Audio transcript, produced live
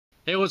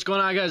Hey, what's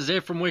going on, guys?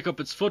 Dave from Wake Up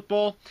It's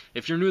Football.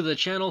 If you're new to the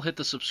channel, hit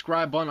the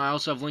subscribe button. I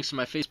also have links to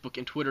my Facebook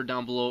and Twitter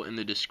down below in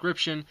the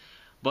description.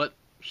 But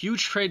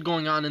huge trade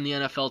going on in the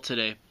NFL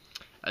today.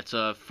 It's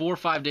 4 or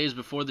 5 days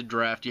before the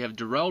draft. You have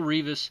Darrelle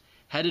Revis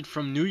headed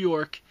from New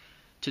York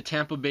to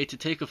Tampa Bay to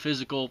take a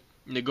physical,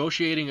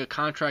 negotiating a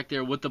contract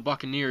there with the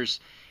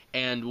Buccaneers.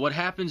 And what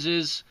happens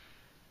is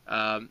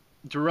Darrelle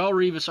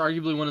Revis,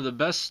 arguably one of the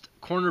best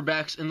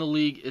cornerbacks in the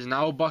league, is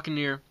now a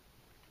Buccaneer.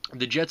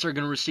 The Jets are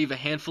going to receive a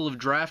handful of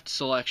draft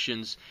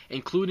selections,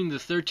 including the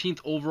 13th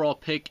overall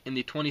pick in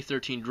the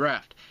 2013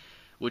 draft,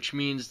 which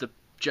means the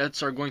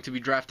Jets are going to be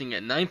drafting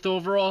at 9th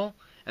overall,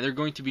 and they're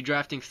going to be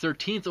drafting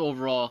 13th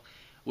overall,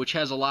 which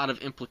has a lot of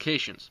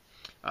implications.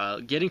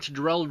 Getting to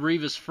Darrelle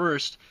Revis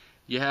first,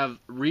 you have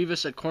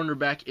Revis at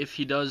cornerback. If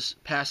he does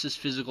pass his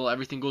physical,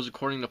 everything goes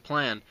according to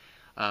plan.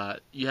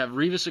 You have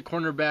Revis at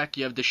cornerback,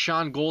 you have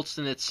Deshaun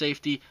Goldston at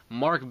safety,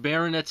 Mark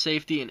Barron at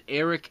safety, and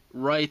Eric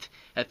Wright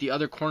at the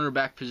other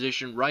cornerback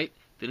position. Wright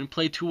didn't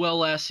play too well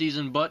last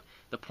season, but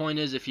the point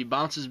is, if he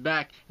bounces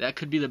back, that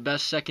could be the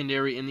best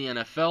secondary in the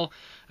NFL.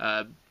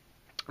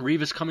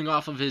 Revis coming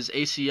off of his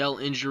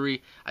ACL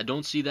injury, I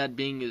don't see that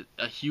being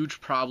a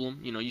huge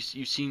problem. You know,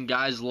 you've seen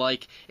guys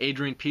like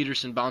Adrian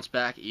Peterson bounce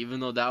back, even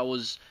though that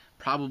was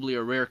probably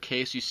a rare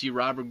case. You see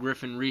Robert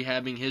Griffin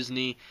rehabbing his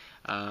knee.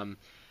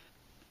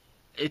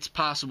 It's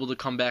possible to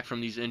come back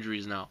from these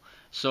injuries now.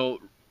 So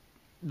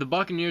the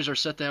Buccaneers are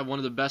set to have one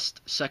of the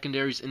best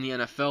secondaries in the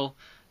NFL.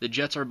 The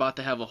Jets are about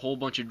to have a whole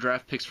bunch of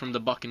draft picks from the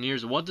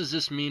Buccaneers. What does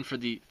this mean for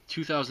the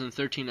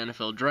 2013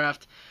 NFL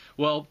Draft?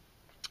 Well,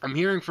 I'm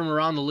hearing from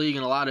around the league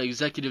and a lot of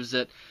executives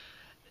that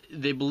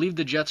they believe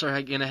the Jets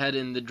are going to head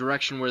in the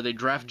direction where they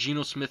draft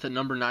Geno Smith at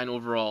number 9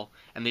 overall,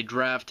 and they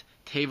draft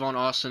Tavon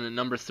Austin at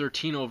number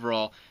 13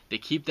 overall. They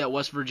keep that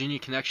West Virginia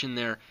connection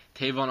there.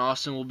 Tavon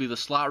Austin will be the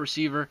slot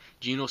receiver.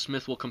 Geno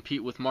Smith will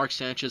compete with Mark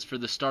Sanchez for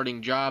the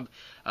starting job.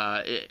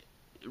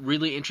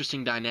 Really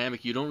interesting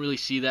dynamic. You don't really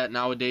see that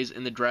nowadays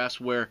in the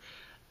drafts, where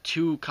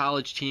two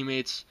college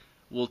teammates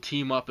will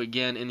team up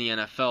again in the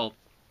NFL,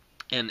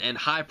 and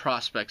high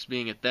prospects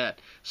being at that.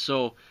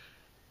 So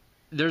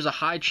there's a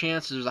high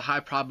chance, there's a high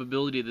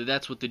probability that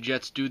that's what the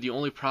Jets do. The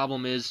only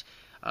problem is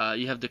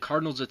you have the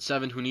Cardinals at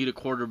 7 who need a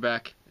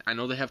quarterback. I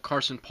know they have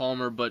Carson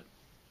Palmer, but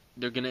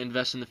they're going to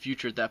invest in the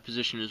future at that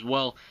position as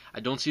well.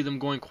 I don't see them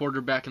going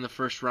quarterback in the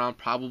first round,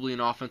 probably an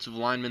offensive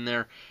lineman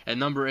there. At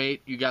number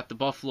 8, you got the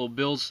Buffalo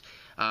Bills.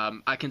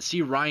 I can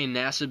see Ryan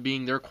Nassib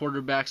being their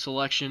quarterback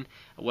selection,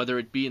 whether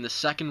it be in the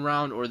second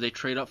round or they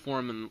trade up for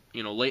him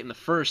late in the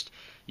first.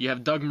 You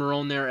have Doug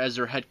Marrone there as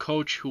their head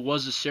coach, who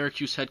was the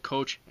Syracuse head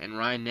coach, and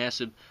Ryan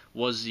Nassib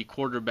was the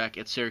quarterback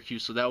at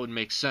Syracuse, so that would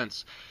make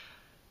sense.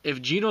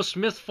 If Geno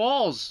Smith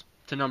falls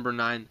to number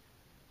 9,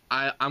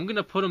 I'm going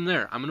to put him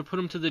there. I'm going to put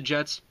him to the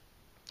Jets.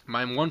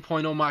 My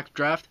 1.0 mock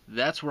draft,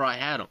 that's where I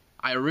had him.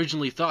 I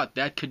originally thought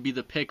that could be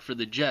the pick for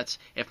the Jets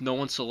if no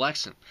one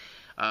selects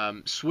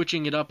him.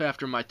 Switching it up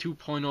after my 2.0,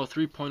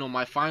 3.0,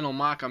 my final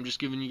mock, I'm just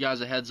giving you guys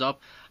a heads up.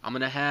 I'm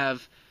going to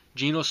have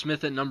Geno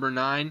Smith at number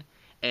 9,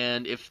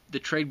 and if the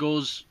trade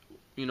goes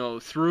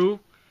through,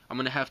 I'm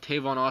going to have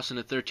Tavon Austin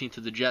at 13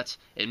 to the Jets.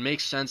 It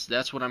makes sense.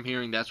 That's what I'm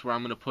hearing. That's where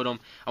I'm going to put him.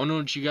 I want to know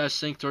what you guys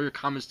think. Throw your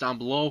comments down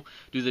below.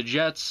 Do the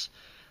Jets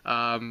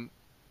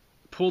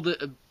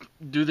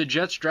do the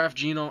Jets draft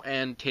Geno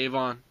and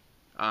Tavon?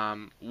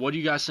 What do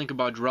you guys think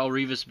about Darrelle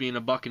Revis being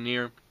a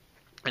Buccaneer,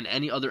 and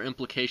any other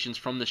implications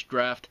from this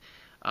draft?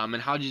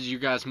 And how does your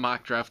guys'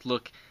 mock draft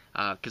look?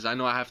 Because I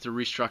know I have to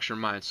restructure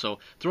mine. So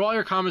throw all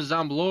your comments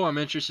down below. I'm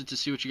interested to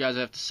see what you guys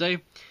have to say.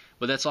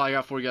 But that's all I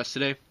got for you guys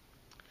today.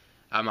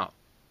 I'm out.